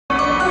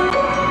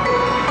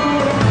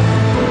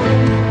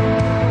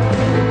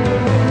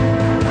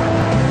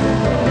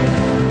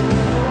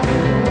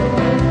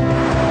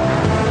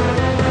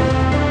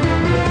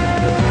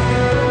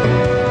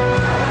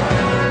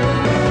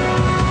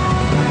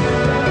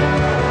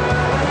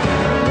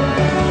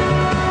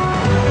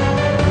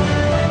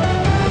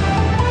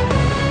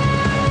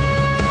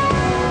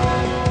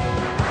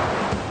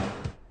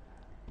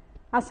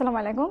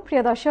আসসালামু আলাইকুম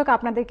প্রিয় দর্শক,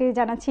 আপনাদেরকে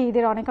জানাচ্ছি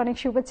ঈদের অনেক অনেক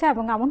শুভেচ্ছা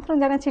এবং আমন্ত্রণ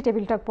জানাচ্ছি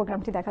টেবিল টক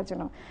প্রোগ্রামটি দেখার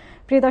জন্য।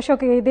 প্রিয় দর্শক,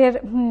 ঈদের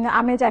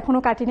আমেজ এখনো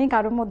কাটেনি,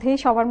 কারোর মধ্যেই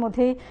সবার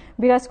মধ্যেই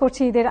বিরাজ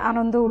করছে ঈদের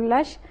আনন্দ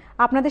উল্লাস।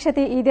 আপনাদের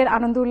সাথে ঈদের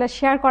আনন্দ উল্লাস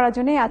শেয়ার করার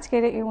জন্যই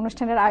আজকের এই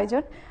অনুষ্ঠানের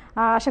আয়োজন।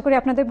 আশা করি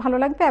আপনাদের ভালো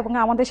লাগবে এবং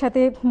আমাদের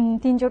সাথে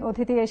তিনজন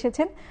অতিথি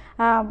এসেছেন,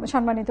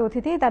 সম্মানিত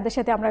অতিথি। তাদের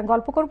সাথে আমরা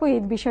গল্প করব,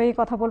 ঈদ বিষয়ে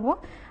কথা বলবো।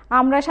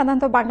 আমরা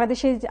সাধারণত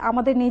বাংলাদেশে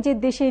আমাদের নিজের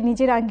দেশে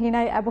নিজের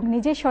আঙ্গিনায় এবং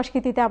নিজের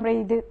সংস্কৃতিতে আমরা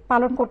ঈদ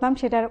পালন করতাম,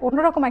 সেটার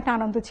অন্যরকম একটা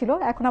আনন্দ ছিল।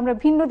 এখন আমরা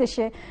ভিন্ন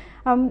দেশে,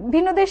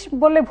 ভিন্ন দেশ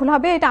বললে ভুল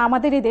হবে, এটা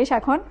আমাদেরই দেশ।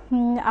 এখন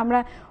আমরা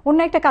অন্য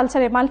একটা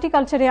কালচারে, মাল্টি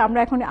কালচারে আমরা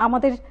এখন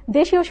আমাদের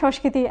দেশীয়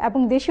সংস্কৃতি এবং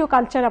দেশীয়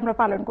কালচার আমরা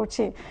পালন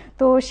করছি।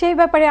 তো সেই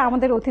ব্যাপারে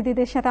আমাদের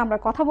অতিথিদের সাথে আমরা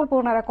কথা বলবো,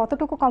 ওনারা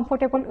কতটুকু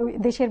কমফোর্টেবল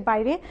দেশের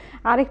বাইরে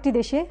আরেকটি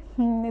দেশে।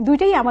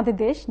 দুইটাই আমাদের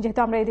দেশ,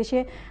 যেহেতু আমরা এই দেশে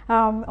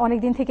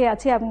অনেকদিন থেকে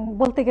আছি এবং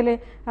বলতে গেলে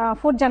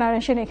 4th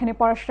জেনারেশন এখানে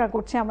পড়াশোনা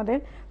করছে আমাদের।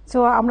 সো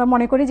আমরা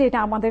মনে করি যে এটা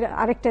আমাদের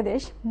আরেকটা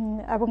দেশ।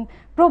 এবং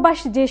প্রবাস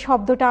যে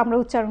শব্দটা আমরা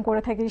উচ্চারণ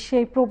করে থাকি,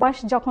 সেই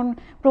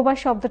প্রবাস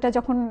শব্দটা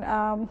যখন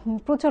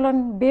প্রচলন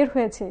বের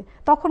হয়েছে,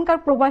 তখনকার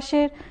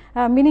প্রবাসের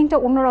মিনিংটা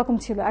অন্যরকম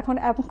ছিল।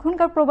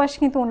 এখনকার প্রবাস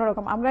কিন্তু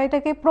অন্যরকম। আমরা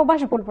এটাকে প্রবাস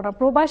বলবো না,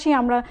 প্রবাসী।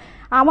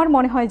 আমার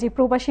মনে হয় যে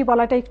প্রবাসী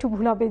বলাটা একটু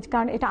ভুল হবে,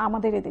 কারণ এটা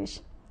আমাদের দেশ।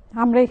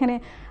 আমরা এখানে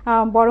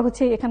বড়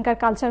হচ্ছে, এখানকার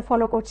কালচার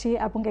ফলো করছি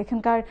এবং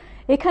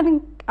এখানে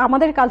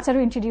আমাদের কালচারও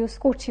ইন্ট্রোডিউস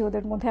করছি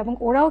ওদের মধ্যে, এবং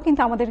ওরাও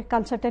কিন্তু আমাদের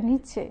কালচারটা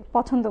নিচ্ছে,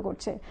 পছন্দ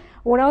করছে।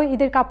 ওরাও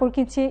ঈদের কাপড়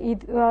কিনছে,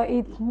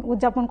 ঈদ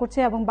উদযাপন করছে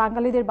এবং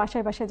বাঙালিদের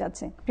বাসায় বাসায়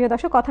যাচ্ছে। প্রিয়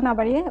দর্শক, কথা না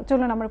বাড়িয়ে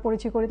চলুন আমরা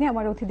পরিচয় করে নিই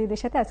আমার অতিথিদের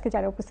সাথে আজকে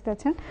যারা উপস্থিত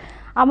আছেন।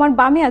 আমার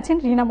বামে আছেন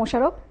রিনা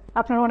মোশাররফ,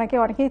 আপনারা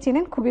অনেকেই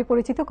চিনেন, খুবই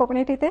পরিচিত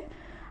কমিউনিটিতে।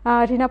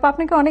 রিনাপা,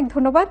 আপনাকে অনেক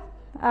ধন্যবাদ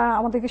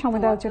আমাদেরকে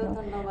সময় দেওয়ার জন্য।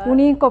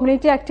 উনি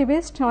কমিউনিটি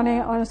অ্যাক্টিভিস্ট, অনেক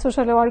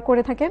সোশ্যাল ওয়ার্ক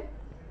করে থাকেন।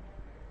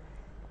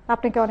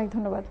 আপনাকে অনেক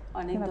ধন্যবাদ।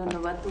 অনেক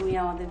ধন্যবাদ, তুমি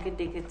আমাদেরকে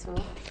ডেকেছো।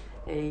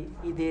 এই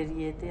ঈদের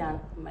ইয়েতে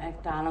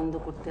একটা আনন্দ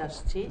করতে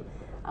আসছি।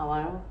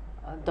 আমার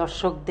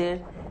দর্শকদের,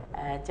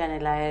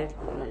 চ্যানেল আয়ের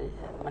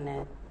মানে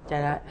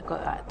যারা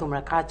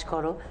তোমরা কাজ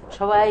করো,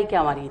 সবাইকে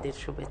আমার ঈদের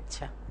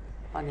শুভেচ্ছা,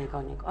 অনেক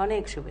অনেক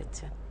অনেক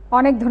শুভেচ্ছা।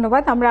 অনেক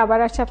ধন্যবাদ। আমরা আবার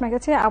আসছি আপনার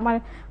কাছে। আমার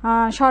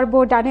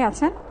সর্বডানে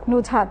আছেন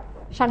নুজহাত,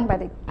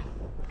 সাংবাদিক।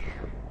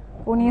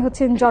 উনি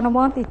হচ্ছেন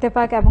জনমত,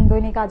 ইত্তেফাক এবং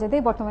দৈনিক আজাদে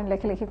বর্তমানে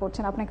লেখালেখি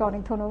করছেন। আপনাকে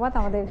অনেক ধন্যবাদ।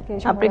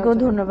 আপনাকেও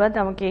ধন্যবাদ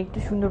আমাকে একটু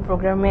সুন্দর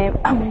প্রোগ্রামে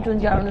আমন্ত্রণ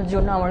জানানোর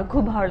জন্য। আমার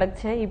খুব ভালো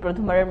লাগছে এই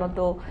প্রথমবারের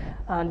মতো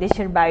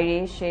দেশের বাইরে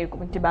এসে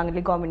একটি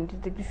বাঙালি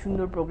কমিউনিটিতে একটি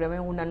সুন্দর প্রোগ্রামে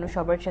অন্যান্য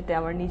সবার সাথে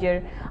আমার নিজের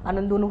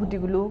আনন্দ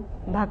অনুভূতিগুলো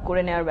ভাগ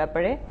করে নেওয়ার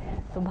ব্যাপারে।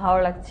 তো ভালো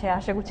লাগছে,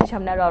 আশা করছি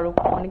সামনে আরো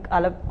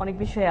অনেক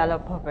বিষয়ে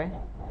আলাপ হবে।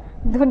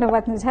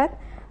 ধন্যবাদ নুজহাত।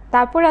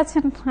 তারপর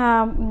আছেন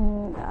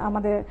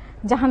আমাদের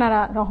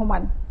জাহানারা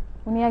রহমান,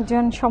 উনি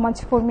একজন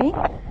সমাজকর্মী।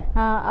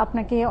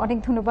 আপনাকে অনেক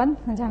ধন্যবাদ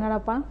জাহানারা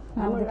আপা।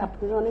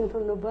 আপনাকে অনেক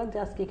ধন্যবাদ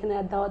আজকে এখানে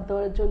দাওয়াত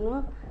দেওয়ার জন্য,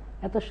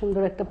 এত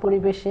সুন্দর একটা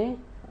পরিবেশে।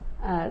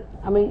 আর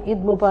আমি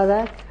ঈদ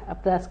মুবারক।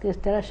 আপনারা আজকে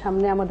যারা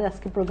সামনে আমাদের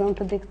আজকে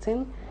প্রোগ্রামটা দেখছেন,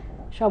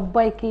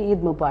 সবাইকে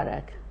ঈদ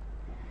মুবারক।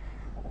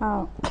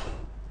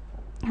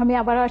 আমি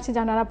আবার আসছি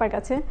জাহানারা আপার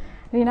কাছে।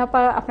 রিনাপা,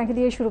 আপনাকে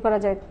দিয়ে শুরু করা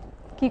যায়।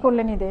 কি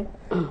করলেন ঈদে?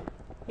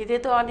 ঈদে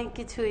তো অনেক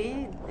কিছুই,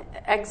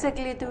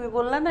 এক্স্যাক্টলি তুমি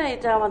বললে না,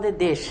 এটা আমাদের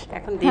দেশ,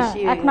 এখন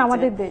দেশই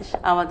আমাদের দেশ,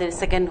 আমাদের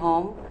সেকেন্ড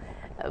হোম।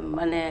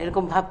 মানে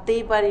এরকম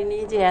ভাবতেই পারিনি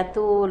যে এত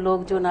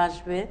লোকজন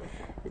আসবে।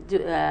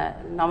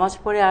 নামাজ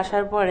পড়ে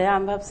আসার পরে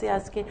আমি ভাবছি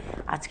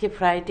আজকে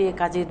ফ্রাইডে,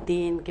 কাজের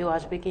দিন, কেউ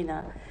আসবে কি না।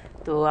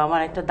 তো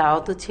আমার একটা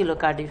দাওয়াতও ছিল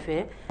কার্ডিফে।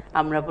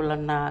 আমরা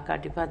বললাম না,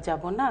 কার্ডিফে আর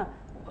যাবো না,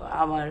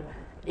 আমার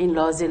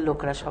ইনলজের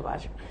লোকরা সব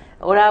আসবে।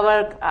 ওরা আবার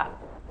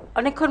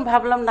অনেকক্ষণ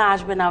ভাবলাম না,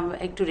 আসবে না,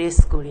 একটু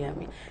রেস্ট করি।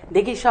 আমি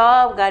দেখি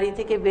সব গাড়ি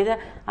থেকে বেরা,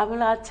 আমি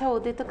বললাম আচ্ছা,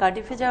 ওদের তো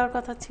কার্ডিফে যাওয়ার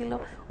কথা ছিল,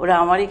 ওরা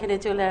আমার এখানে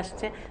চলে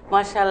আসছে।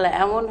 মাশাআল্লাহ,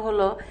 এমন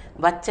হলো,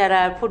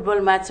 বাচ্চারা ফুটবল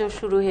ম্যাচও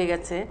শুরু হয়ে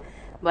গেছে।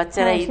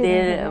 বাচ্চারা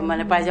ঈদের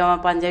মানে পায়জামা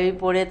পাঞ্জাবি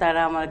পরে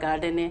তারা আমার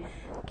গার্ডেনে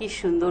কি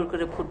সুন্দর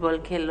করে ফুটবল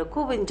খেললো,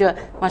 খুব এনজয়।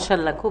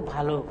 মাশাআল্লাহ, খুব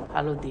ভালো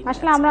ভালো দিন।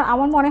 আসলে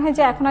আমার মনে হয়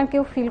যে এখন আর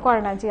কেউ ফিল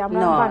করে না যে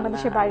আমরা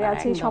বাংলাদেশের বাইরে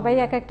আছি। সবাই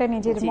এক একটা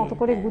নিজের মতো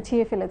করে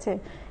গুছিয়ে ফেলেছে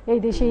এই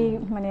দেশেই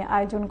মানে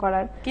আয়োজন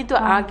করার। কিন্তু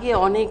আগে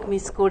অনেক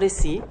মিস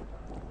করেছি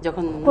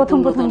যখন প্রথম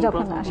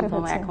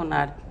এখন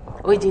আর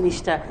ওই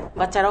জিনিসটা,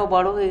 বাচ্চারাও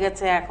বড় হয়ে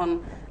গেছে এখন।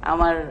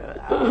 আমার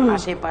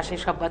আশেপাশে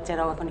সব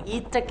বাচ্চারাও এখন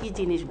ঈদটা কি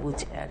জিনিস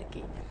বুঝে আর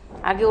কি।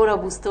 আগে ওরা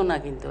বুঝতো না,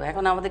 কিন্তু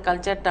এখন আমাদের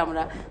কালচারটা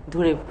আমরা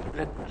ধরে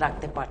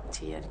রাখতে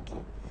পারছি আর কি।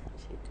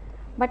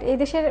 বাট এই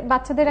দেশের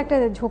বাচ্চাদের একটা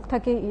ঝোঁক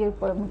থাকে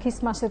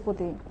খ্রিসমাসের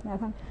প্রতি।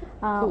 এখন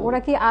ওরা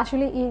কি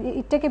আসলে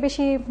ঈদটাকে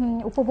বেশি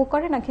উপভোগ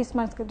করে না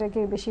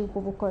খ্রিসমাসটাকে বেশি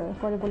উপভোগ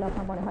করে বলে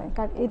আপনার মনে হয়?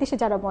 কারণ এই দেশে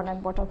যারা বর্ন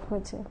অ্যান্ড বট আপ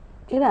হয়েছে,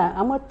 এরা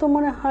আমার তো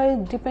মনে হয়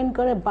ডিপেন্ড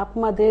করে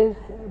বাপমাদের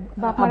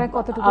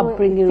কতটুকু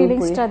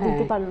ফিলিংসটা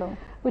দিতে পারলো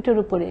ওইটার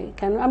উপরে।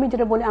 কেন আমি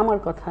যেটা বলি আমার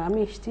কথা, আমি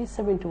এসেছি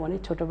 71-এ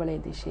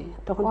ছোটবেলায় দেশে,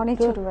 তখন অনেক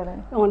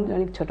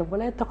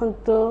ছোটবেলায়, তখন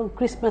তো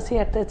ক্রিসমাসই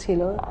একটা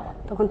ছিল।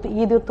 তখন তো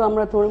ঈদও তো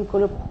আমরা তো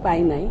কোনো পাই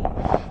নাই,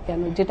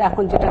 কেন যেটা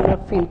আমরা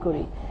ফিল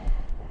করি।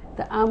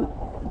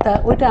 তা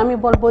ওইটা আমি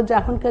বলবো যে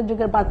এখনকার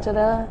যুগের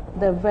বাচ্চারা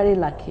দে ভেরি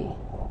লাকি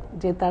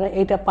যে তারা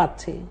এটা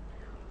পাচ্ছে।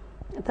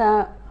 তা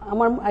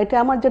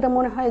আমার যেটা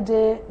মনে হয় যে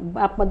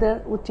আপনাদের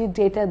উচিত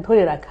যে এটা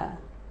ধরে রাখা,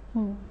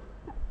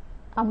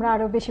 আমরা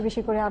আরো বেশি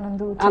বেশি করে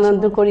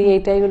আনন্দ করি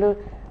এইটাই হলো,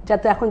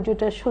 যাতে এখন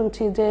যেটা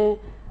শুনছি যে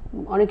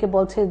অনেকে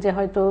বলছে যে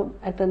হয়তো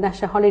একটা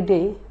ন্যাশনাল হলিডে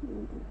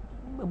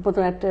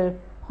একটা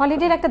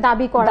হলিডের একটা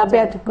দাবি করা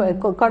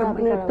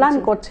প্ল্যান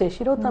করছে,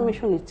 সেটাও তো আমি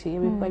শুনেছি,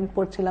 আমি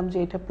পড়ছিলাম যে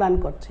এটা প্ল্যান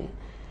করছে।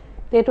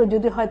 এটা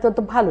যদি হয়তো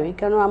তো ভালোই,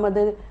 কারণ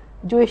আমাদের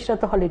জুইশরা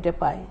তো হলিডে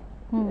পায়,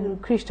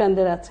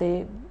 খ্রিস্টানদের আছে,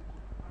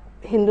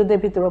 হিন্দুদের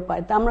ভিতরেও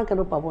পায়, তা আমরা কেন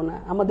পাবো না?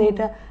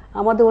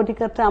 আমাদের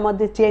অধিকারটা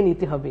আমাদের চেয়ে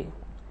নিতে হবে,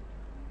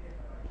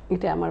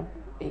 এটা আমার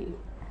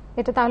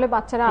এটা তাহলে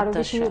বাচ্চারা আরো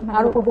বেশি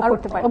উপভোগ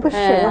করতে পারে।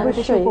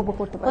 অবশ্যই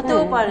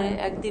হতেও পারে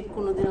একদিন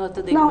কোনদিন হয়তো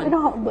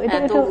দেখবেন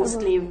এত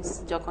মুসলিম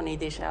যখন এই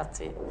দেশে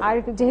আছে। আর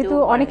যেহেতু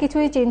অনেক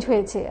কিছুই চেঞ্জ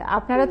হয়েছে,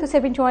 আপনারা তো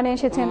 71-এ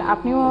এসেছেন,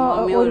 আপনিও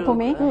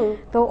ওরকমই,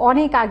 তো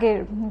অনেক আগের,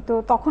 তো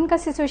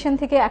তখনকার সিচুয়েশন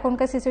থেকে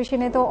এখনকার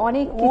সিচুয়েশনে তো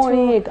অনেক কিছু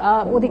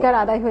অধিকার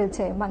আদায়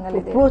হয়েছে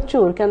বাঙালিদের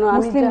প্রচুর। কেন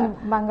আমি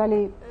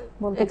বাঙালি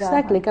বলতে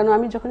এক্স্যাক্টলি, কেন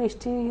আমি যখন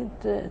এসেছি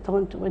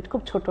তখন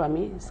খুব ছোট,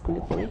 আমি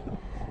স্কুলে পড়ি,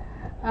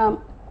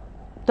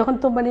 তখন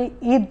তো মানে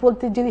ঈদ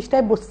বলতে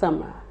জিনিসটাই বুঝতাম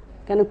না,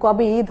 কেন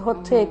কবে ঈদ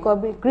হচ্ছে,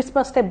 কবে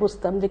ক্রিসমাসটাই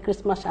বুঝতাম যে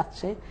ক্রিসমাস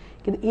আসছে,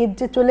 কিন্তু ঈদ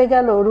যে চলে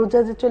গেল, রোজা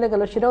যে চলে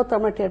গেল, সেটাও তো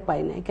আমরা টের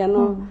পাই না, কেন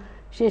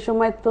সে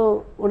সময় তো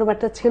ওরকম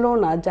একটা ছিল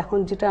না, যখন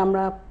যেটা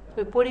আমরা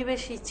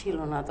পরিবেশই ছিল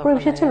না,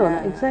 পরিবেশে ছিল না,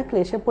 এক্স্যাক্টলি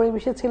সে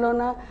পরিবেশে ছিল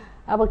না।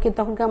 আবার কি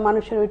তখনকার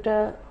মানুষের ওইটা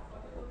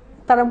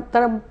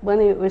তারা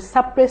মানে ওই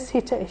সাপ্রেস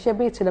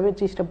হিসেবেই ছিল, আমি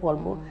জিনিসটা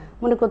বলবো,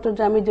 মনে করতো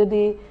যে আমি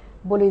যদি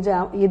বলি যে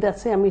ঈদ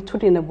আছে আমি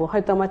ছুটি নেব,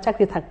 হয়তো আমার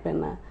চাকরি থাকবে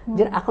না,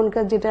 যে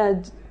এখনকার যেটা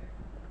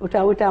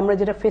ওটা আমরা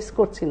যেটা ফেস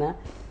করছি না,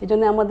 এই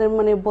জন্য আমাদের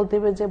মানে বলতে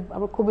হবে যে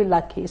আমরা খুবই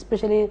লাকি,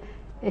 স্পেশালি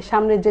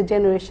সামনে যে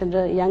জেনারেশন,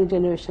 ইয়াং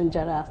জেনারেশন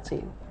যারা আছে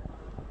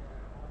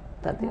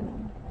তাদের।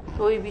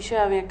 ওই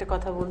বিষয়ে আমি একটা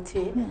কথা বলছি,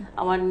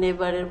 আমার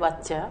নেবারের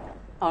বাচ্চা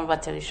আমার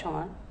বাচ্চাদের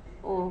সমান,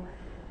 ও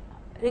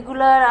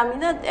রেগুলার, আমি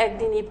না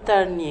একদিন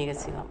ইফতার নিয়ে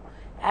গেছিলাম,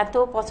 এত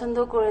পছন্দ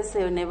করেছে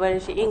নেবার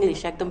এসে, ইংলিশ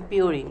একদম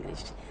পিওর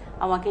ইংলিশ,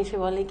 আমাকে এসে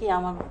বলে কি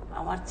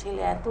আমার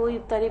ছেলে এত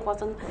ইফতারি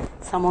পছন্দ,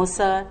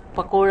 সামোসা,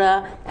 পকোড়া,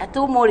 এত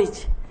মরিচ,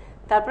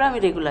 তারপরে আমি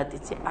রেগুলার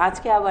দিচ্ছি।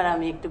 আজকে আবার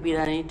আমি একটু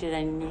বিরিয়ানি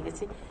টিরানি নিয়ে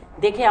গেছি,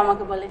 দেখে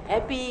আমাকে বলে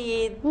হ্যাপি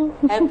ঈদ,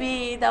 হ্যাপি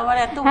ঈদ, আমার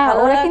এত ভালো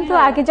ওরা লাগলো। কিন্তু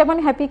আগে যেমন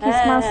হ্যাপি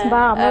ক্রিসমাস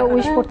বা আমরা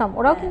উইশ করতাম,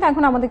 ওরাও কিন্তু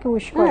এখন আমাদেরকে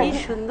উইশ করে।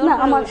 সুন্দর।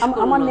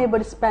 আমার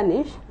নেবার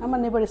স্প্যানিশ,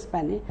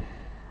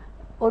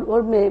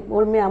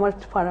 ওর মেয়ে আমার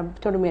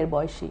ছোট মেয়ের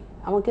বয়সী,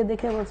 আমাকে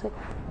দেখে বলছে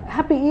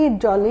হ্যাপি ঈদ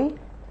জলি,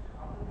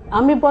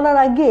 আমি বলার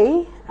আগেই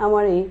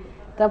আমার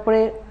তারপরে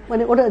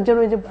মানে ওটা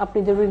জন্য যে আপনি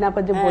জরুরি না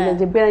পারে যে বলে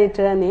যে বিরিয়ানি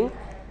টেরানি,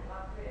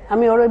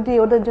 আমি অলরেডি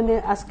ওদের জন্য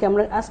আজকে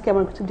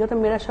আমার যত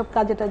মেয়েরা সব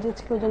কাজে টাজে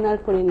ছিল ওই জন্য আর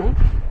করি নাই,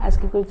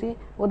 আজকে করেছি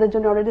ওদের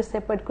জন্য অলরেডি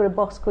সেপারেট করে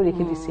বক্স করে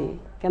রেখে দিছি,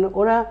 কেন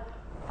ওরা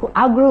খুব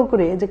আগ্রহ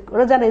করে, যে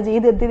ওরা জানে যে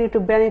ঈদের দিন একটু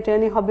বিরিয়ানি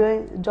টেরানি হবে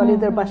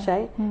জলিদের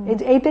বাসায়,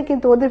 এইটা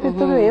কিন্তু ওদের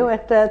ভিতরেও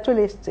একটা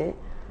চলে এসছে,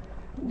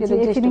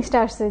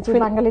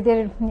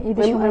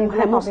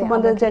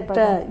 মুসলমানদের যে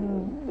একটা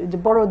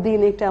বড় দিন,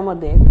 এটা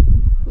আমাদের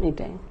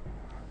এটাই।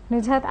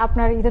 নিজাত,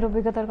 আপনার ঈদের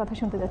অভিজ্ঞতার কথা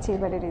শুনতে যাচ্ছি।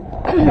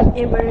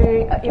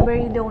 এবারে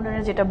ঈদে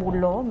ওনারা যেটা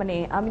বললো, মানে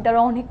আমি তারা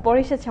অনেক পরে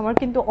এসেছে, আমার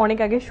কিন্তু অনেক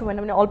আগের সময় না,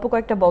 মানে অল্প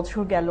কয়েকটা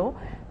বছর গেল।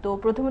 তো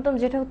প্রথমত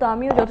যেটা হতো,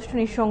 আমিও যথেষ্ট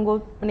নিঃসঙ্গ,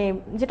 মানে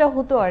যেটা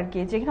হতো আর কি,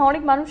 যেখানে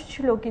অনেক মানুষ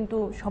ছিল কিন্তু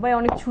সবাই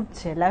অনেক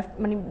ছুটছে, লাইফ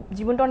মানে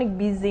জীবনটা অনেক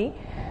বিজি,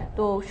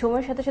 তো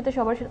সময়ের সাথে সাথে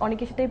সবার সাথে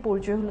অনেকের সাথেই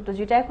পরিচয় হলো। তো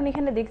যেটা এখন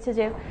এখানে দেখছে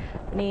যে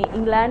মানে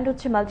ইংল্যান্ড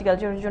হচ্ছে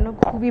মাল্টিকালচারের জন্য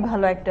খুবই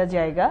ভালো একটা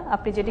জায়গা।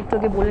 আপনি যেটা একটু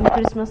আগে বললেন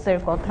ক্রিসমাসের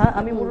কথা,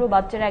 আমি বলবো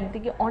বাচ্চারা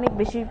একদিকে অনেক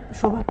বেশি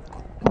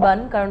সৌভাগ্যবান,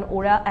 কারণ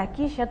ওরা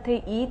একই সাথে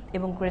ঈদ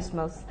এবং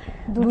ক্রিসমাস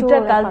দুটো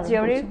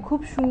কালচারের খুব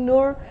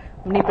সুন্দর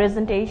মানে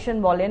প্রেজেন্টেশন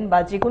বলেন বা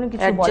যে কোনো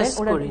কিছু বলেন,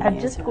 ওরা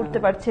অ্যাডজাস্ট করতে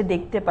পারছে,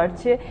 দেখতে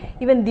পারছে।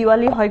 ইভেন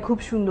দিওয়ালি হয় খুব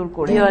সুন্দর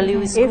করে।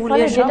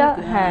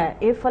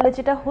 এর ফলে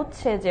যেটা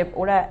হচ্ছে যে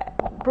ওরা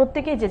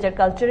প্রত্যেকেই যে যার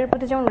কালচারের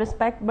প্রতি যেমন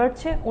রেসপেক্ট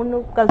বাড়ছে, অন্য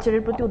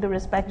কালচারের প্রতি ওদের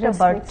রেসপেক্টটা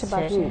বাড়ছে,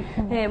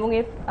 হ্যাঁ, এবং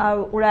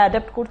ওরা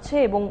অ্যাডাপ্ট করছে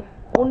এবং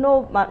অন্য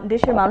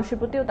দেশের মানুষের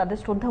প্রতিও তাদের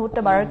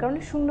শ্রদ্ধাবোধটা বাড়ার কারণে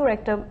সুন্দর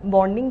একটা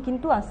বন্ডিং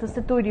কিন্তু আস্তে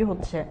আস্তে তৈরি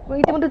হচ্ছে এবং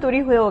ইতিমধ্যে তৈরি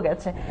হয়েও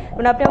গেছে।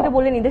 মানে আপনি আমাকে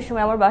বললেন ঈদের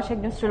সময় আমার বাসায়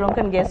একজন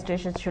শ্রীলঙ্কান গেস্ট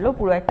এসেছিল,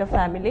 পুরো একটা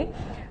ফ্যামিলি।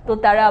 তো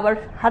তারা আবার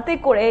হাতে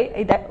করে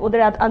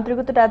ওদের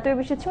আন্তরিকতাটা এতই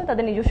বেশি ছিল,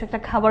 তাদের নিজস্ব একটা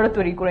খাবারও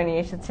তৈরি করে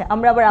নিয়ে এসেছে,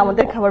 আমরা আবার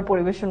আমাদের খাবার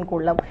পরিবেশন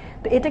করলাম।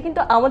 তো এটা কিন্তু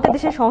আমাদের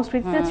দেশের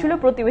সংস্কৃতিতে ছিল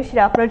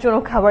প্রতিবেশীরা আপনার জন্য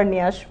খাবার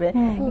নিয়ে আসবে,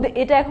 কিন্তু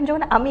এটা এখন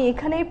যখন আমি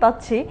এখানেই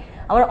পাচ্ছি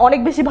আমার অনেক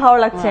বেশি ভালো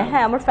লাগছে।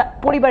 হ্যাঁ, আমার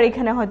পরিবার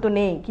এখানে হয়তো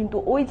নেই, কিন্তু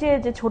ওই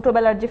যে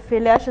ছোটবেলার যে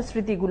ফেলে আসা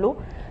স্মৃতিগুলো,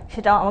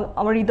 সেটা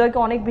আমার হৃদয়কে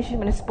অনেক বেশি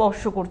মানে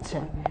স্পর্শ করছে।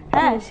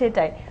 হ্যাঁ,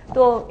 সেটাই।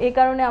 তো এই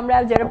কারণে আমরা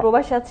যারা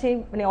প্রবাসী আছি,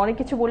 মানে অনেক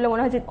কিছু বললে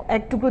মনে হয় যে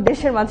একটুকু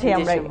দেশের মাঝে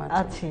আমরা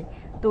আছি।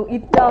 তো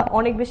ঈদটা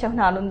অনেক বেশি এখন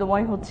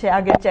আনন্দময় হচ্ছে,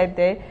 আগের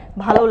চাইতে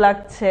ভালো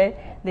লাগছে,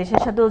 দেশের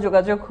সাথেও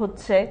যোগাযোগ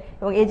হচ্ছে।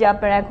 এবং এই যে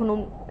আপনারা এখনো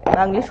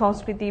বাঙালি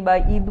সংস্কৃতি বা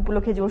ঈদ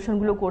উপলক্ষে যে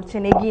অনুষ্ঠানগুলো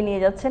করছেন, এগিয়ে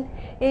নিয়ে যাচ্ছেন,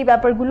 এই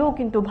ব্যাপারগুলোও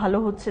কিন্তু ভালো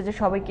হচ্ছে, যে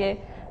সবাইকে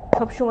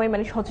সবসময়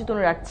মানে সচেতন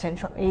রাখছেন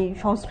এই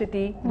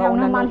সংস্কৃতি বা আমরা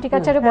অন্যান্য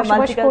মাল্টিকালচারে হ্যাঁ, বসবাস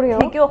multicultural করেও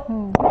থেকেও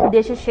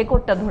দেশের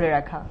শেকড়টা ধরে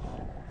রাখা।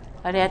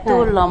 আর এত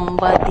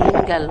লম্বা দিন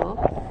গেল,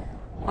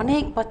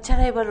 অনেক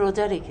বাচ্চারা এবার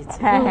রোজা রেখেছে।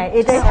 হ্যাঁ হ্যাঁ,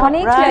 এটা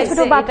অনেক ছোট ছোট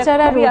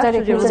বাচ্চারা রোজা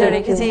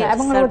রেখেছে এটা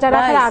এবং রোজা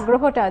রাখার surprise।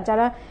 আগ্রহটা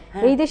যারা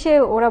এই দেশে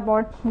ওরা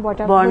Born and brought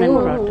up।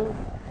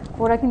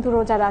 ওরা কিন্তু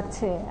রোজা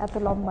রাখছে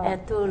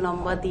এত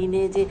লম্বা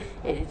দিনে যে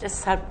এটা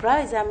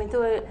সারপ্রাইজ। আমি তো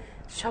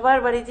সবার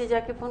বাড়িতে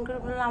যাকে ফোন করে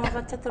বললাম আমার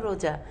বাচ্চা তো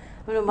রোজা,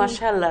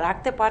 মাশাআল্লাহ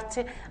রাখতে পারছে।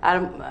 আর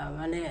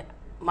মানে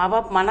মা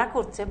বাপ মানা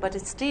করছে, বাট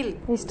স্টিল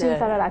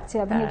তারা রাখছে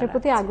এবং এটার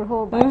প্রতি আগ্রহ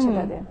বাড়ছে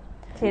তাদের।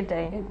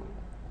 সেটাই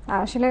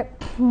আসলে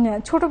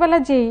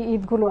ছোটবেলার যে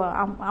ঈদগুলো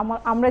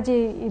আমরা যে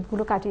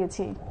ঈদগুলো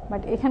কাটিয়েছি,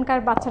 বাট এখানকার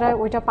বাচ্চারা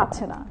ওইটা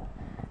পাচ্ছে না।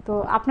 তো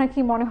আপনার কি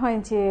মনে হয়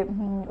যে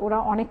ওরা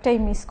অনেকটাই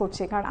মিস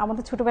করছে? কারণ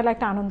আমাদের ছোটবেলায়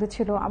একটা আনন্দ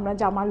ছিল, আমরা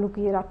জামা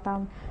লুকিয়ে রাখতাম,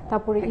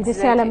 তারপরে ঈদের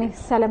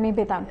স্যালামি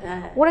পেতাম।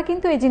 ওরা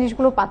কিন্তু এই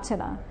জিনিসগুলো পাচ্ছে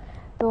না।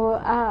 তো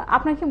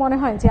আপনার কি মনে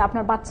হয় যে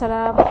আপনার বাচ্চারা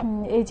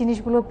এই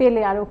জিনিসগুলো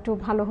পেলে আরো একটু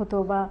ভালো হতো,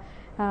 বা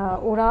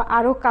ওরা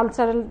আরো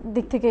কালচারাল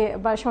দিক থেকে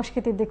বা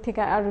সংস্কৃতির দিক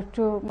থেকে আরো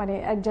একটু মানে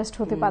অ্যাডজাস্ট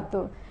হতে পারতো?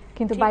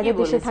 কিন্তু বাইরের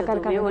দেশে থাকার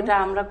কারণে ওটা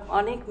আমরা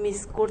অনেক মিস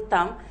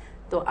করতাম।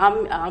 তো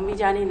আমি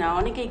জানি না,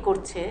 অনেকেই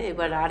করছে।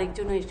 এবার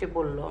আরেকজনও এসে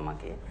বললো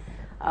আমাকে,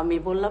 আমি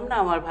বললাম না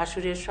আমার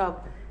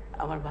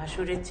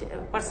ভাসুরের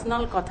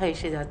পার্সোনাল কথা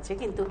এসে যাচ্ছে,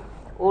 কিন্তু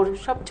ওর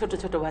সব ছোট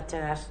ছোট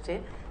বাচ্চারা আসছে।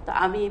 তো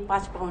আমি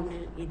 5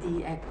 পাউন্ডের ঈদি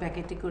এক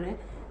প্যাকেটে করে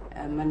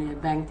মানে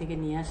ব্যাংক থেকে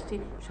নিয়ে আসছি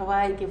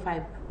সবাইকে।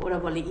 ওরা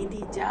বলে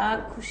ঈদি যা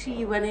খুশি,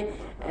 মানে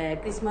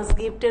ক্রিসমাস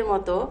গিফটের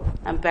মতো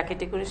আমি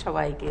প্যাকেটে করে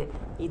সবাইকে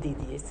ঈদি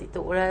দিয়েছি। তো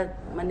ওরা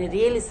মানে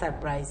রিয়েলি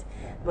সারপ্রাইজ,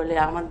 বলে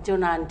আমার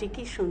জন্য আন্টি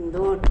কি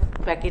সুন্দর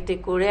প্যাকেটে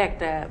করে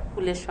একটা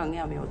ফুলের সঙ্গে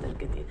আমি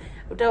ওদেরকে দিই।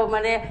 ওটাও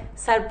মানে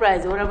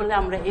সারপ্রাইজ। ওরা বলে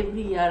আমরা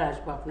এভরি ইয়ার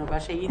আসবো আপনার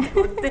বাসায় ঈদ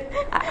করতে।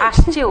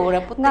 আসছে ওরা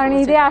প্রত্যেক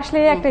ঈদে আসলে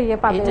একটা ইয়ে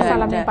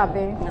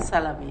পাবে,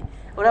 সালামি।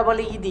 ওরা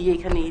বলে ঈদি,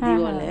 এখানে ঈদি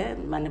বলে,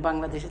 মানে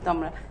বাংলাদেশে তো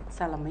আমরা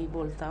সালামি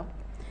বলতাম।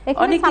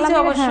 অনেক কিছু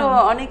অবশ্য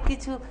অনেক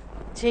কিছু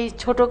সেই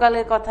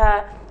ছোটকালের কথা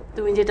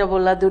তুমি যেটা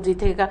বললা, দর্জি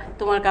থেকে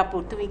তোমার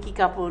কাপড়, তুমি কি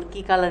কাপড়,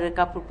 কি কালারের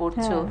কাপড়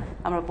পরছো,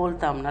 আমরা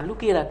বলতাম না,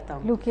 লুকিয়ে রাখতাম।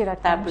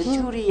 তারপরে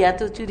চুড়ি,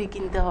 এত চুড়ি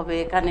কিনতে হবে,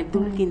 কানের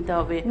দুল কিনতে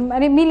হবে,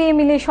 মানে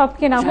মিলিয়ে সব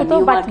কেনা হতো,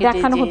 বাট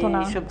দেখানো হতো না।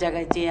 সব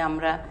জায়গায় যে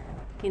আমরা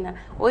কিনা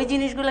ওই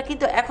জিনিসগুলা।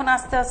 কিন্তু এখন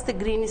আস্তে আস্তে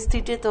গ্রিন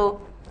স্ট্রিটে তো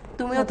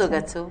তুমিও তো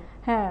গেছো,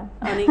 হ্যাঁ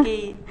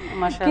অনেকেই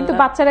মাশাআল্লাহ। কিন্তু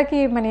বাচ্চারা কি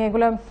মানে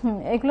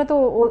এগুলো তো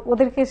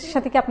ওদেরকে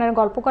সাথে কি আপনারা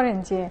গল্প করেন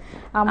যে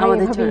আমরা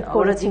এইভাবে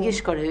ওরা জিজ্ঞেস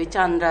করে ওই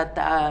চাঁদরাত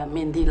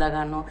মেহেন্দি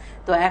লাগানো?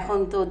 তো এখন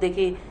তো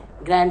দেখি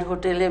গ্র্যান্ড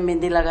হোটেলে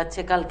মেহেন্দি লাগাচ্ছে।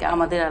 কালকে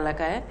আমাদের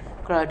এলাকায়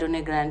ক্রয়টনে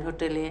গ্র্যান্ড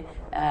হোটেলে,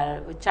 আর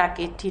ওই চাক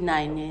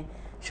 89-এ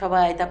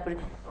সবাই। তারপরে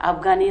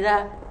আফগানিরা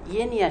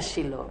নিয়ে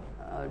আসছিল,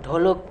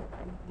 ঢোলক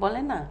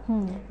বলে না,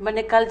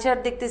 মানে কালচার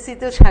দেখতেছি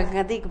তো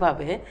সাংঘাতিক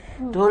ভাবে।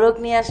 ঢোলক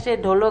নিয়ে আসছে,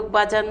 ঢোলক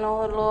বাজানো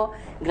হলো,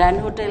 গ্র্যান্ড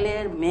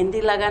হোটেলের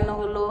মেহেন্দি লাগানো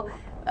হলো,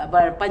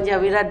 আবার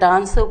পাঞ্জাবিরা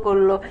ডান্সও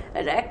করলো।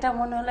 একটা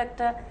মনে হলো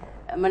একটা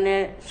মানে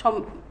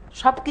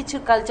সবকিছু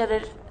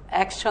কালচারের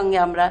একসঙ্গে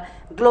আমরা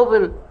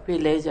গ্লোবাল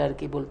ভিলেজ আর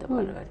কি বলতে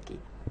পারো আর কি।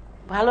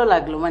 ভালো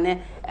লাগলো। মানে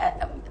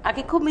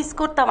আগে খুব মিস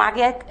করতাম,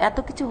 আগে এত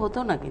কিছু হতো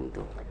না।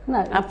 কিন্তু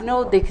আপনিও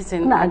দেখেছেন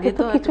আগে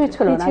তো কিছুই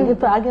ছিল না।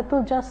 আগে তো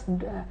জাস্ট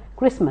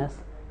ক্রিসমাস,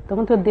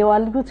 তখন তো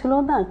দেওয়ালিও ছিল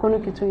না, কোনো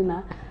কিছুই না।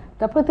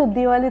 তারপরে তো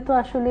দিওয়ালি তো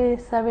আসলে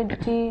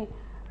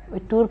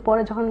 72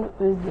 পরে যখন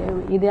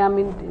ঈদে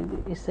আমিন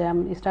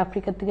ইস্ট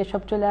আফ্রিকা থেকে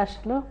সব চলে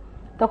আসলো,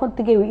 তখন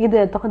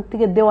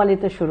থেকে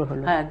দেওয়ালিতে শুরু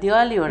হলো।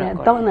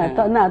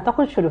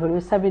 তখন শুরু হলো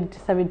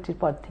 70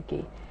 পর থেকে।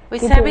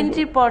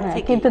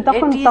 কিন্তু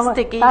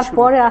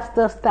তারপরে আস্তে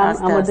আস্তে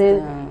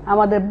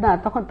আমাদের না,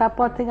 তখন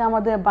তারপর থেকে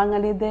আমাদের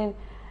বাঙালিদের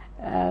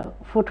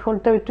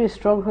ফুটহোলটা একটু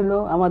স্ট্রং হলো।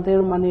 আমাদের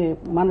মানে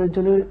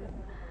মানুষজনের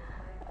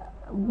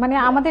মানে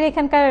আমাদের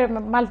এখানকার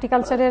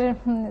মাল্টিকালচারের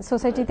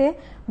সোসাইটিতে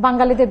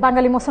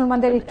বাঙালি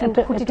মুসলমানদের একটু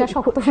খুঁটিটা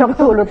শক্ত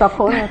হলো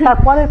তখন।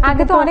 তারপরে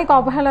আগে তো অনেক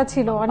অবহেলা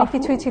ছিল, অনেক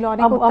কিছুই ছিল,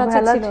 অনেক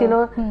অত্যাচার ছিল।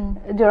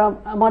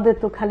 আমাদের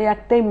তো খালি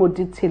একটাই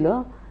মসজিদ ছিল,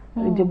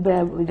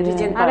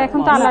 আর এখন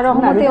তো আল্লাহর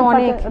রহমতে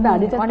অনেক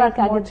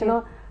আগে ছিল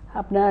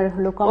আপনার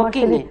হলো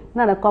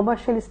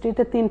কমার্শিয়াল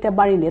স্ট্রিটে 3টা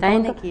বাড়ি নিয়ে।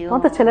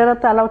 তখন তো ছেলেরা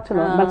তো অ্যালাউড ছিল,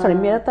 সরি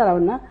মেয়েরা তো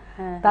অ্যালাউড না।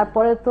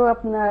 তারপরে তো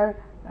আপনার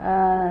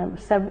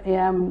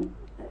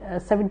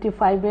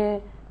 75-এ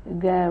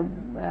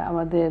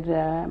আমাদের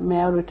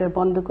মেয়র ওইটা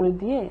বন্ধ করে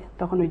দিয়ে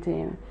তখন ওই যে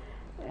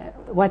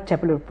হোয়াইট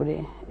চ্যাপেলের উপরে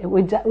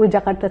ওই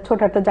জায়গাটা ছোট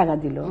একটা জায়গা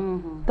দিল।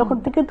 তখন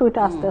থেকে তো ওইটা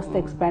আস্তে আস্তে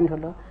এক্সপ্যান্ড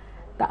হলো।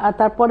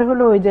 তারপরে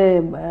হলো ওই যে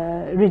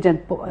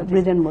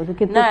রিজেন্ট মসজিদ।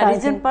 কিন্তু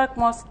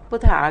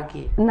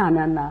আগে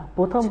না,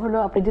 প্রথম হলো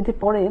আপনি যদি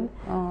পড়েন,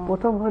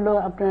 প্রথম হলো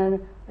আপনার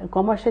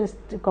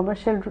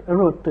কমার্শিয়াল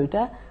রোড, তো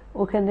ওইটা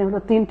ওখানে হলো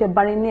 3টে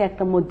বাড়ি নিয়ে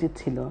একটা মসজিদ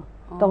ছিল।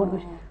 তখন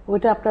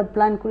ওইটা আপনার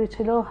প্ল্যান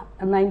করেছিল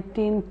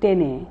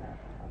 1910-এ,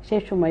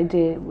 সেই সময়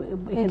যে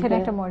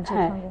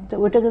হ্যাঁ, তো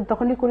ওইটা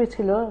তখনই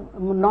করেছিল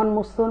নন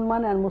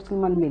মুসলমান আর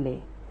মুসলমান মিলে।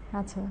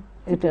 আচ্ছা,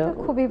 এটা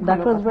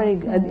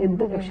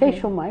সেই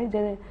সময়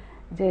যে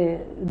যে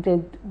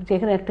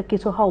যেখানে একটা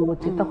কিছু হওয়া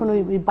উচিত, তখন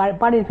ওই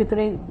বাড়ির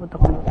ভিতরেই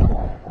তখন হতো।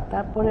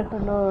 তারপরে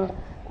হলো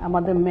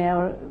আমাদের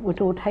মেয়র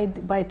ওটা উঠাই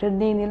বাড়িটা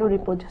নিয়ে নিল,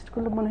 রিপোজেস্ট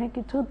করলো মনে হয়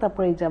কিছু,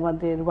 তারপরে এই যে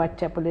আমাদের হোয়াইট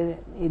চ্যাপেলের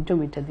এই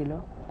জমিটা দিল,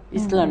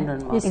 ইস্ট লন্ডন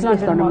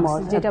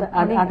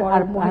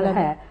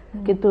হ্যাঁ।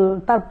 কিন্তু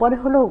তারপরে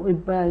হলো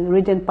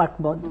রিজেন্ট পার্ক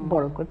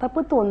বড় করে,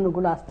 তারপর তো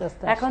অন্যগুলো আস্তে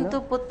আস্তে এখন তো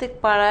প্রত্যেক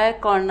পাড়ায়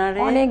কর্নারে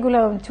অনেকগুলো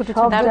ছোট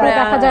ছোট তারপরে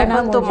দেখা যায় না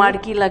এখন তো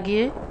মার্কি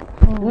লাগিয়ে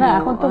না,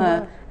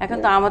 এখন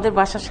তো আমাদের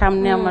বাসার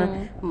সামনে আমার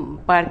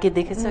পার্কে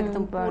দেখেছে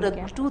একদম পুরো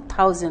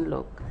 2000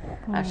 লোক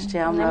আসছে।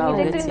 আমরা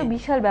এটা কিন্তু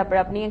বিশাল ব্যাপার।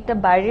 আপনি একটা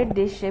বাইরের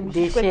দেশে,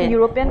 বিশেষ করে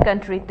ইউরোপিয়ান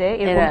কান্ট্রিতে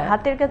এরকম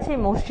হাতের কাছে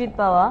মসজিদ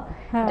পাওয়া,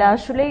 এটা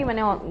আসলেই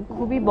মানে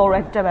খুবই বড়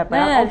একটা ব্যাপার।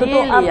 অন্তত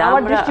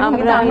আমার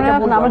দৃষ্টিভঙ্গিতে আমি এটা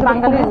বলবো, আমাদের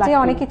বাঙালির যে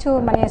অনেক কিছু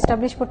মানে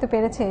এস্টাবলিশ করতে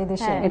পেরেছে এই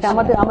দেশে, এটা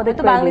আমাদের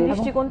তো বাঙালি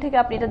দৃষ্টিকোণ থেকে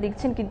আপনি এটা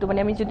দেখছেন, কিন্তু মানে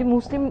আমি যদি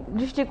মুসলিম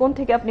দৃষ্টিকোণ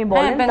থেকে আপনি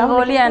বলেন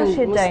তাহলে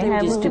সেটাই,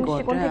 হ্যাঁ মুসলিম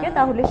দৃষ্টিকোণ থেকে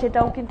তাহলে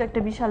সেটাও কিন্তু একটা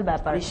বিশাল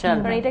ব্যাপার,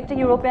 কারণ এটা একটা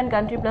ইউরোপিয়ান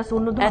কান্ট্রি প্লাস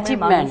অন্য ধর্মের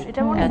মানুষ,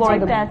 এটা অনেক বড়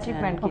একটা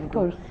অ্যাচিভমেন্ট। কিন্তু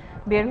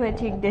বের হয়ে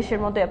ঠিক দেশের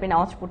মতো আপনি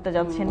নামাজ পড়তে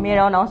যাচ্ছেন,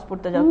 মেয়েরাও নামাজ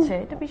পড়তে যাচ্ছে,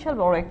 এটা বিশাল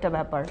বড় একটা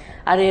ব্যাপার।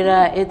 আর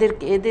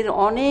এদের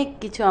অনেক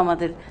কিছু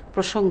আমাদের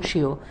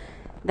প্রশংসীয়।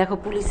 দেখো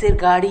পুলিশের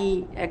গাড়ি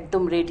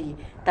একদম রেডি,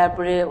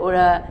 তারপরে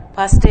ওরা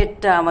ফার্স্ট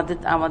এডটা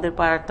আমাদের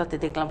পাড়াটাতে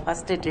দেখলাম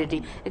ফার্স্ট এড রেডি,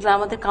 এগুলো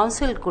আমাদের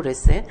কাউন্সিল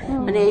করেছে।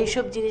 মানে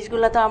এইসব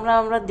জিনিসগুলো তো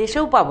আমরা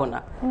দেশেও পাবো না,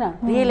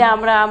 রিয়েলি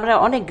আমরা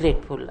অনেক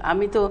গ্রেটফুল।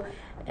 আমি তো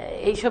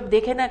এইসব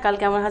দেখে না,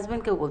 কালকে আমার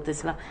হাজব্যান্ডকেও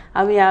বলতেছিলাম,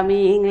 আমি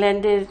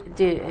ইংল্যান্ডের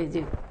যে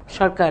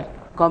সরকার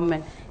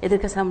গভর্নমেন্ট, এদের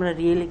কাছে আমরা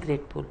রিয়েলি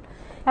গ্রেটফুল।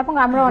 এবং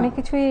আমরা অনেক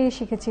কিছুই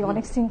শিখেছি,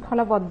 অনেক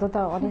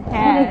শৃঙ্খলাবদ্ধতা, অনেক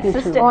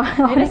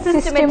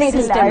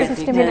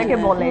সিস্টেমেটিক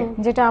বলে,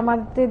 যেটা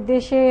আমাদের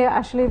দেশে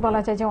আসলে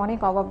বলা যায় যে অনেক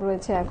অভাব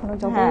রয়েছে এখনো,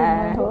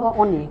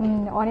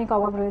 অনেক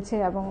অভাব রয়েছে।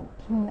 এবং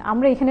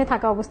আমরা এখানে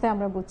থাকা অবস্থায়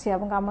আমরা বুঝছি,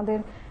 এবং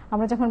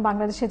আমরা যখন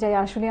বাংলাদেশে যাই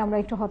আসলে আমরা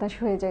একটু হতাশ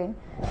হয়ে যাই,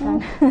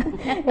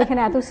 এখানে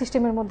এত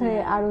সিস্টেমের মধ্যে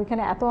আর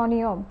ওইখানে এত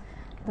অনিয়ম,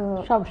 তো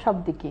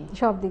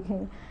সব দিকে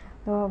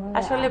তো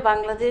আসলে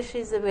Bangladesh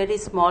is a very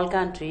small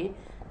country,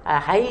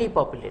 highly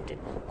populated,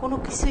 কোনো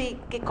কিছুই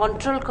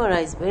কন্ট্রোল করা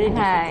ইজ ভেরি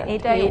ডিফিকাল্ট।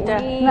 এটা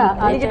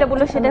যেটা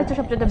বললো সেটা হচ্ছে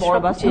সবচেয়ে বড়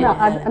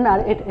বাস্তবতা। না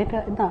এটা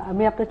না,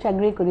 আমি আপনার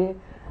চাকরি করি,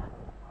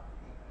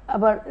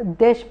 আবার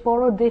দেশ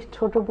বড় দেশ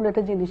ছোট বলে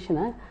একটা জিনিস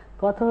না।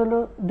 কথা হলো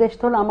দেশ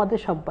তো হলো আমাদের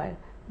সবাই,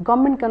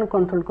 গভর্নমেন্ট কেন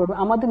কন্ট্রোল করবে?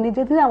 আমাদের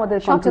নিজেদের আমাদের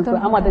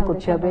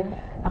করতে হবে।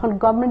 এখন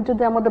গভর্নমেন্ট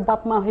যদি আমাদের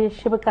বাপ মা হয়ে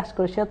হিসেবে কাজ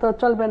করে, সেটা তো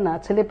চলবে না,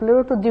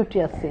 ছেলেপেলেরও তো ডিউটি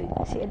আছে,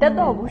 সেটা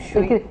তো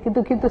অবশ্যই।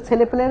 কিন্তু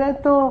ছেলেপেলেরা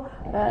তো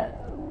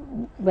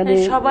মানে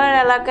সবার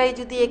এলাকায়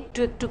যদি একটু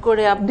একটু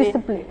করে আপনি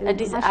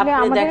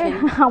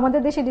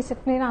আমাদের দেশে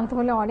ডিসিপ্লিন আনতে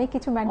হলে অনেক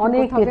কিছু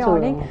মেইনটেইন করতে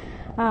হবে,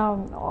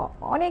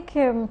 অনেক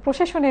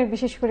প্রশাসনের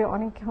বিশেষ করে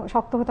অনেক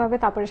শক্ত হতে হবে,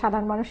 তারপরে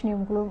সাধারণ মানুষ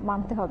নিয়মগুলো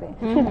মানতে হবে,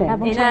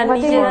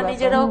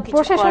 এবং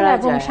প্রশাসন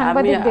এবং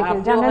সাংবাদিকদের,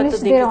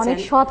 জার্নালিস্টদের অনেক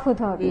সৎ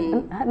হতে হবে।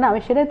 না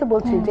আমি সেটাই তো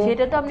বলছি যে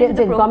সেটা তো আপনি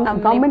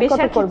গভর্নমেন্ট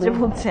কত করবে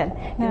বলছেন,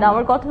 কিন্তু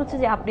আমার কথা হচ্ছে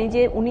যে আপনি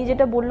যে উনি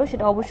যেটা বললো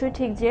সেটা অবশ্যই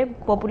ঠিক, যে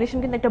পপুলেশন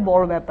কিন্তু একটা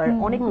বড় ব্যাপার,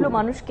 অনেকগুলো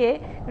মানুষকে,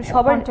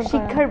 সবার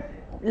শিক্ষার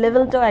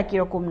লেভেলটাও একই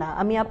রকম না।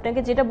 আমি আপনাকে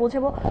যেটা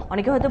বোঝাবো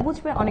অনেকে হয়তো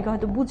বুঝবে, অনেকে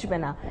হয়তো বুঝবে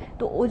না,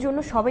 তো ওই জন্য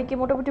সবাইকে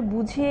মোটামুটি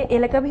বুঝিয়ে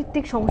এলাকা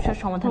ভিত্তিক সমস্যার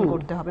সমাধান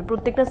করতে হবে।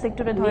 প্রত্যেকটা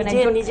সেক্টরে ধরেন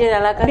একজন নিজের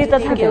এলাকা নেতা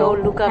থাকলো,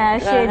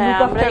 সে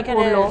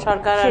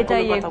সরকার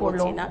সেটাই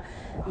করলো না।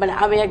 মানে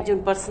আমি একজন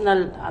পার্সোনাল,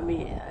 আমি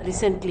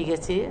রিসেন্টলি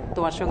গেছি,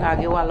 তোমার সঙ্গে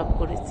আগেও আলাপ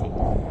করেছি,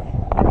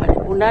 মানে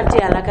ওনার যে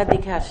এলাকা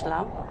দেখে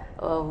আসলাম,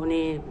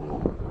 উনি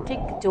ঠিক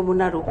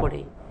যমুনার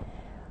উপরেই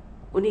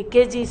উনি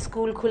কেজি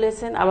স্কুল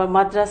খুলেছেন, আবার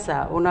মাদ্রাসা,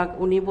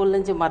 উনি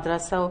বললেন যে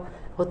মাদ্রাসাও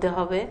হতে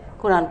হবে,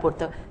 কোরআন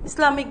পড়তে হবে,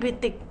 ইসলামিক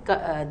ভিত্তিক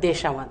দেশ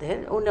আমাদের।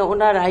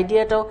 ওনার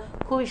আইডিয়াটাও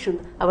খুবই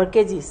সুন্দর। আবার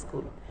কেজি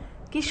স্কুল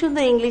কি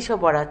সুন্দর ইংলিশও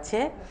পড়াচ্ছে।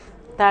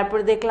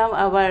 তারপরে দেখলাম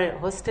আবার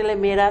হোস্টেলে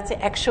মেয়েরা আছে,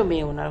 100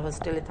 মেয়ে ওনার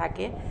হোস্টেলে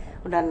থাকে।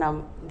 ওনার নাম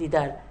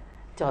দিদার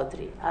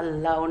চৌধুরী।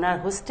 আল্লাহ, ওনার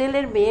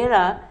হোস্টেলের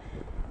মেয়েরা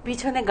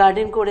পিছনে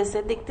গার্ডেন করেছে,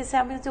 দেখতেছে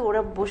আমি হচ্ছে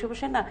ওরা বসে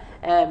বসে না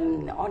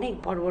অনেক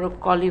বড় বড়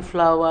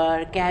কলিফ্লাওয়ার,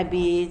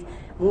 ক্যাবেজ,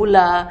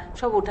 মূলা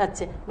সব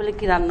উঠাচ্ছে, বলে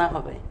কি রান্না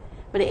হবে।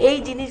 মানে এই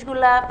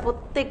জিনিসগুলা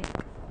প্রত্যেক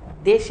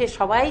দেশে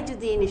সবাই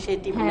যদি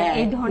ইনিশিয়েটিভ নেয়,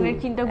 এই ধরনের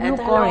চিন্তাগুলো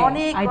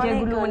করে,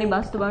 আইডিয়াগুলো মানে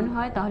বাস্তবায়ন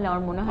হয়, তাহলে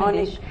আমার মনে হয়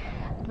দেশ।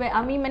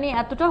 আমি মানে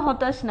এতটা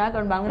হতাশ না,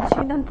 কারণ বাংলাদেশে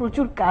কিন্তু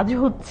প্রচুর কাজ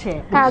হয়েছে,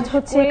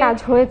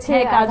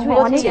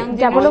 অনেক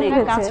ডেভেলপ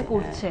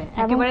হয়েছে,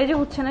 একেবারে যে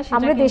হচ্ছে না।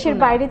 আমরা দেশের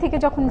বাইরে থেকে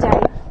যখন যাই,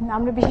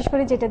 আমরা বিশেষ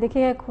করে যেটা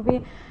দেখে খুবই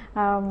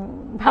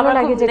ভালো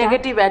লাগে, যে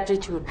নেগেটিভ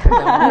অ্যাটিটিউড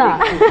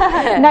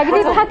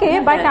নেগেটিভ থাকে,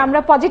 বাট আমরা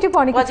পজিটিভ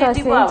অনেক কিছু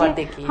আছে।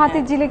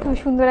 হাতের জিলে খুব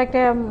সুন্দর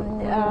একটা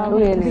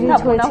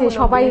ব্রিজ হয়েছে,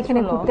 সবাই এখানে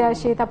ঘুরতে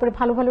আসে, তারপরে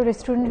ভালো ভালো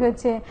রেস্টুরেন্ট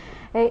হয়েছে,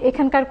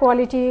 এখানকার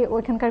কোয়ালিটি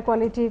ওইখানকার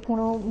কোয়ালিটি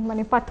কোনো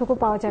মানে পার্থক্য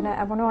পাওয়া যায় না,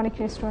 এমনও অনেক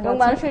রেস্টুরেন্ট এবং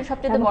আছে মানুষের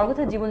সবচেয়ে বড়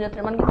কথা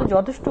জীবনযাত্রার মান কিন্তু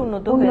যথেষ্ট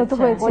উন্নত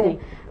হয়েছে।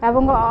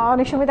 এবং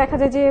অনেক সময় দেখা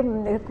যায় যে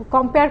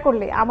কম্পেয়ার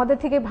করলে আমাদের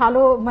থেকে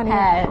ভালো মানে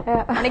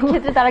অনেক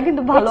ক্ষেত্রে তারা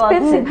কিন্তু ভালো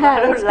আছে,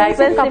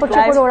 এক্সপেন্সিভ কাপড়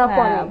চোপড় ওরা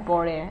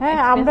পরে। হ্যাঁ,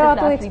 আমরা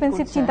তো expensive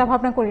এক্সপেন্সিভ করছে। চিন্তা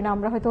ভাবনা করি না,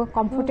 আমরা হয়তো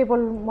কমফোর্টেবল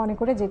মনে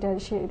করে যেটা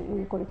সে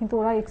করি, কিন্তু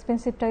ওরা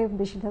এক্সপেন্সিভটাই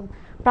বেশি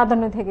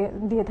প্রাধান্য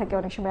দিয়ে থাকে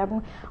অনেক সময়, এবং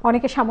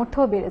অনেকের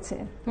সামর্থ্যও বেড়েছে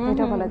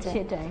এটা বলা যায়।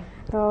 সেটাই।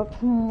 তো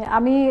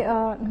আমি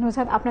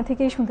নুসরাত আপনার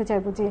থেকেই শুনতে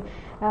চাইবো যে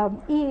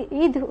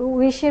ঈদ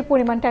উইশের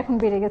পরিমাণটা এখন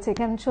বেড়ে গেছে,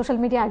 কারণ সোশ্যাল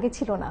মিডিয়া আগে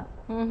ছিল না,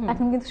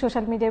 এখন কিন্তু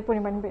সোশ্যাল মিডিয়ার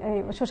পরিমাণ,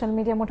 সোশ্যাল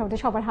মিডিয়া মোটামুটি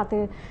সবার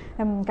হাতের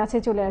কাছে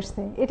চলে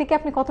আসছে। এটাকে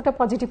আপনি কতটা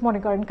পজিটিভ মনে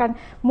করেন? কারণ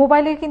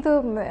মোবাইলে কিন্তু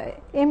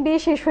এমবি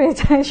শেষ হয়ে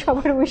যায়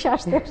সবার উইশ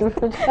আসতে।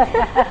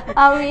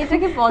 আমি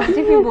এটাকে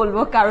পজিটিভই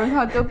বলবো, কারণ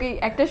হয়তো কি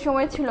একটা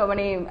সময় ছিল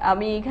মানে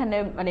আমি এখানে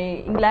মানে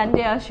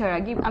ইংল্যান্ডে আসার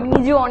আগে আমি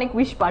নিজেও অনেক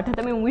উইশ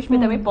পাঠাতাম, আমি উইশ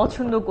পেতে আমি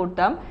পছন্দ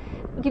করতাম,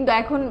 কিন্তু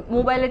এখন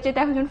মোবাইলের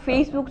চেয়ে এখন যখন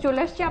ফেসবুক চলে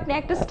আসছে, আপনি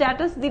একটা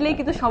স্ট্যাটাস দিলেই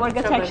কিন্তু সবার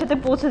কাছে একসাথে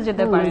পৌঁছে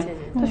যেতে পারে।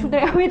 তো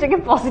সুতরাং আমি এটাকে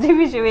পজিটিভ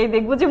হিসেবেই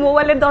দেখবো যে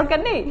মোবাইলের দরকার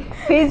নেই,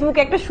 ফেসবুকে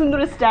একটা সুন্দর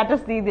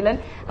স্ট্যাটাস দিয়ে দিলেন।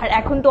 আর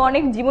এখন তো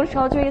অনেক জীবন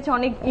সহজ হয়ে গেছে,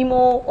 অনেক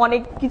ইমো,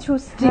 অনেক কিছু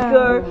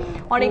স্টিকার,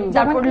 অনেক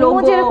তারপর লোগো,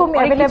 যেরকম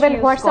अवेलेबल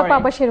হোয়াটসঅ্যাপ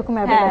আবার সেরকম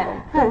अवेलेबल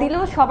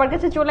দিলেও সবার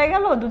কাছে চলে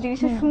গেল, দু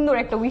জিনিসের সুন্দর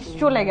একটা উইশ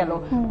চলে গেল।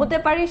 হতে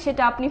পারে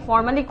সেটা আপনি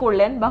ফর্মালি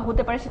করলেন বা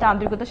হতে পারে সেটা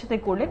আন্তরিকতার সাথে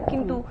করলেন,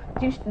 কিন্তু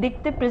জিনিস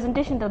দেখতে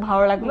প্রেজেন্টেশনটা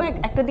ভালো লাগলো,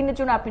 একটা দিনের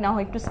জন্য আপনি না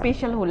হয় একটু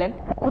স্পেশাল হলেন,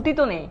 ক্ষতি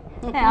তো নেই।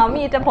 হ্যাঁ, আমি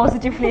এটা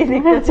পজিটিভলি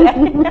দেখতে চাই।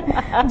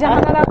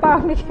 জাহানারা আপা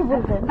আপনি কি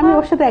বলবেন? আমি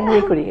ওর সাথে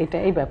এগ্রি করি এটা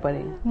এই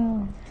ব্যাপারে।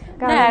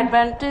 না,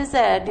 অ্যাডভান্টেজ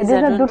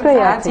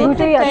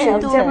দুটোই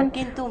আছে,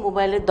 কিন্তু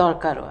মোবাইলের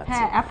দরকারও আছে।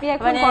 হ্যাঁ, আপনি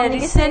এখন মানে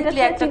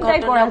রিসেন্টলি একটা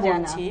ঘটনা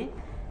বলছি,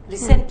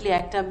 রিসেন্টলি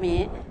একটা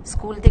মেয়ে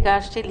স্কুল থেকে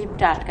আসছে,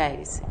 লিফটে আটকায়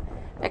গেছে,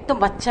 একদম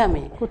বাচ্চা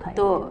মেয়ে,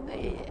 তো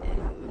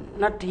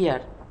নট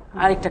হিয়ার,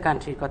 আরেকটা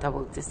কান্ট্রির কথা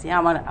বলতেছি,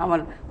 আমার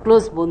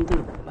ক্লোজ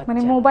বন্ধুর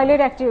মানে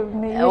মোবাইলের একটা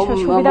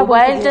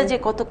মোবাইলটা যে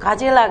কত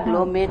কাজে লাগলো,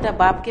 মেয়েটা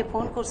বাপকে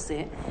ফোন করছে,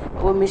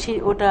 ও মেশিন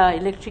ওটা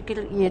ইলেকট্রিক্যাল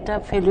ইয়েটা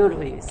ফেলিওর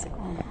হয়ে গেছে,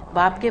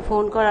 বাপকে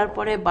ফোন করার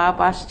পরে বাপ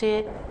আসছে,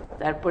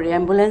 তারপরে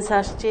অ্যাম্বুলেন্স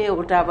আসছে,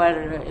 ওটা আবার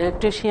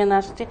ইলেকট্রিশিয়ান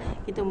আসছে,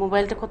 কিন্তু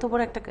মোবাইলটা কত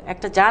বড়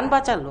একটা জান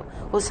বাঁচালো।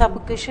 ও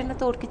সাফোকেশনে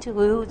তো ওর কিছু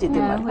হয়েও যেতে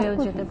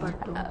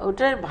পারতো।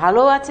 ওটার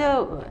ভালো আছে,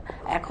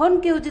 এখন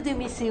কেউ যদি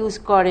মিস ইউজ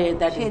করে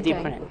দ্যাট ইজ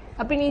ডিফারেন্ট।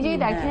 আপনি নিজেই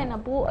দেখেন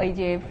আপু, এই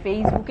যে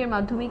ফেসবুকের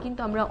মাধ্যমে কিন্তু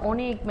আমরা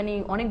অনেক মানে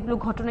অনেকগুলো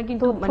ঘটনা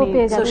কিন্তু মানে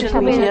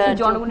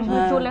জনগণের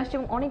সামনে চলে আসছে,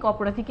 এবং অনেক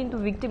অপরাধী কিন্তু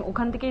ভিকটিম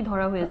ওখান থেকেই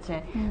ধরা হয়েছে।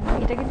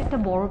 এটা কিন্তু একটা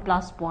বড়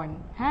প্লাস পয়েন্ট।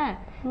 হ্যাঁ,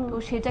 তো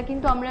সেটা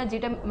কিন্তু আমরা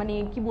যেটা মানে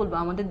কি বলবো,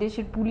 আমাদের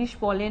দেশের পুলিশ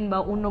বলেন বা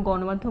অন্য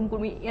গণমাধ্যম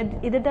কর্মী,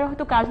 এদের দ্বারা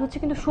হয়তো কাজ হচ্ছে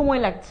কিন্তু সময়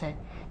লাগছে,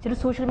 যেটা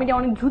সোশ্যাল মিডিয়া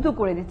অনেক দ্রুত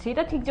করে দিচ্ছে।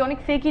 এটা ঠিক যে অনেক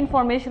ফেক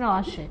ইনফরমেশনও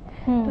আসে,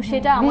 তো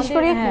সেটা আমাদের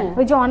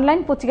ওই যে অনলাইন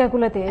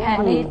পত্রিকাগুলোতে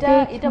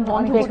এটা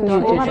বন্ধ করতে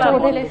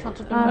হবে,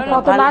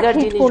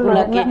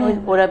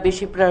 ওরা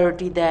বেশি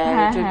প্রায়োরিটি দেয়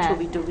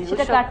ছবি টবি,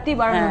 সেটা কাটতি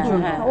বাড়ানোর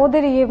জন্য,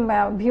 ওদের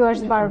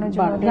ভিউয়ার্স বাড়ানোর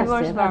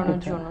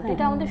জন্য।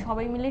 এটা আমাদের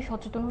সবাই মিলে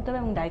সচেতন হতে হবে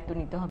এবং দায়িত্ব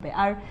নিতে হবে।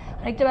 আর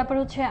আরেকটা ব্যাপার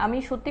হচ্ছে, আমি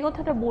সত্যি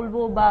কথাটা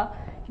বলবো বা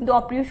কিন্তু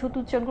অপ্রিয় সত্য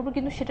উচ্চারণ করবো,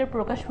 কিন্তু সেটার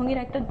প্রকাশভঙ্গির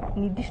একটা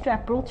নির্দিষ্ট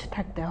অ্যাপ্রোচ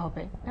থাকতে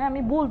হবে। হ্যাঁ,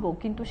 আমি বলবো,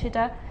 কিন্তু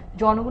সেটা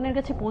জনগণের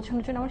কাছে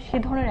পৌঁছানোর জন্য আমার সে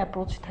ধরনের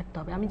অ্যাপ্রোচ থাকতে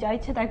হবে। আমি যা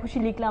ইচ্ছে তাই খুশি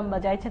লিখলাম বা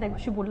যা ইচ্ছে তাই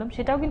খুশি বললাম,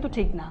 সেটাও কিন্তু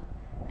ঠিক না।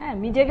 হ্যাঁ,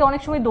 মিডিয়াকে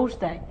অনেক সময় দোষ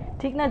দেয়,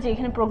 ঠিক না, যে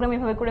এখানে প্রোগ্রাম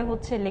এভাবে করে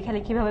হচ্ছে,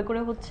 লেখালেখি ভাবে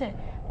করে হচ্ছে,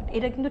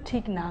 এটা কিন্তু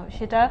ঠিক না।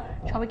 সেটা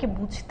সবাইকে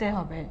বুঝতে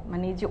হবে,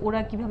 মানে যে ওরা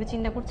কিভাবে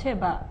চিন্তা করছে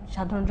বা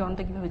সাধারণ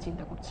জনতা কিভাবে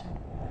চিন্তা করছে।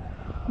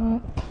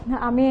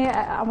 আমি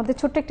আমাদের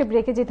ছোট্ট একটা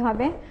ব্রেকে যেতে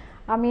হবে,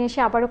 আমি এসে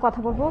আবারও কথা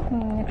বলবো।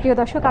 প্রিয়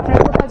দর্শক, আপনারা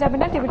কোথাও যাবেন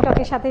না, টেবিল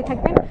টকের সাথেই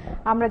থাকবেন।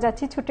 আমরা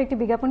যাচ্ছি ছোট্ট একটি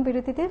বিজ্ঞাপন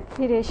বিরতিতে,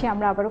 ফিরে এসে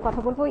আমরা আবারও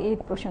কথা বলবো ঈদ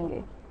প্রসঙ্গে।